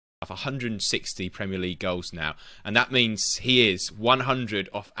160 Premier League goals now, and that means he is 100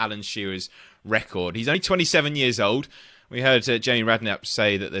 off Alan Shearer's record. He's only 27 years old. We heard Jamie Radnap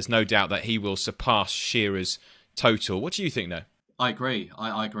say that there's no doubt that he will surpass Shearer's total. What do you think, though? I agree.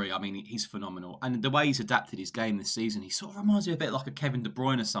 I agree. I mean, he's phenomenal. And the way he's adapted his game this season, he sort of reminds me a bit like a Kevin De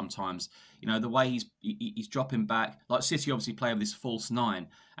Bruyne sometimes. You know, the way he's dropping back. Like City obviously play with this false nine,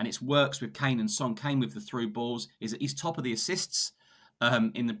 and it works with Kane and Son. Kane with the through balls. He's top of the assists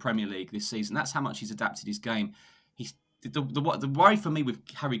in the Premier League this season. That's how much he's adapted his game. The worry for me with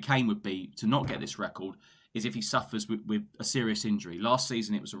Harry Kane would be to not get this record is if he suffers with a serious injury. Last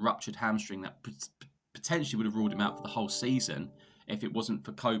season, it was a ruptured hamstring that potentially would have ruled him out for the whole season if it wasn't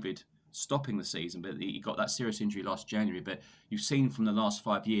for COVID stopping the season. But he got that serious injury last January. But you've seen from the last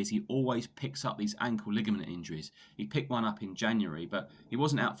 5 years, he always picks up these ankle ligament injuries. He picked one up in January, but he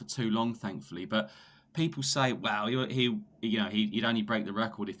wasn't out for too long, thankfully. But people say, "Wow, he'd only break the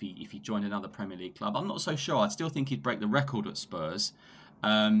record if he joined another Premier League club." I'm not so sure. I still think he'd break the record at Spurs,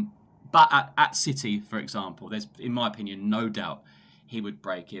 but at City, for example, there's, in my opinion, no doubt he would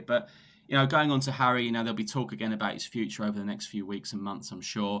break it. But going on to Harry, there'll be talk again about his future over the next few weeks and months, I'm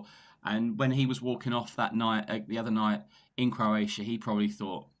sure. And when he was walking off that night, the other night in Croatia, he probably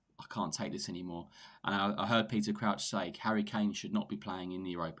thought, I can't take this anymore. And I heard Peter Crouch say Harry Kane should not be playing in the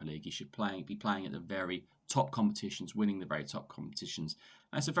Europa League. He should be playing at the very top competitions, winning the very top competitions.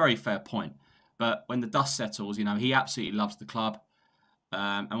 And it's a very fair point. But when the dust settles, he absolutely loves the club.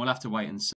 And we'll have to wait and see.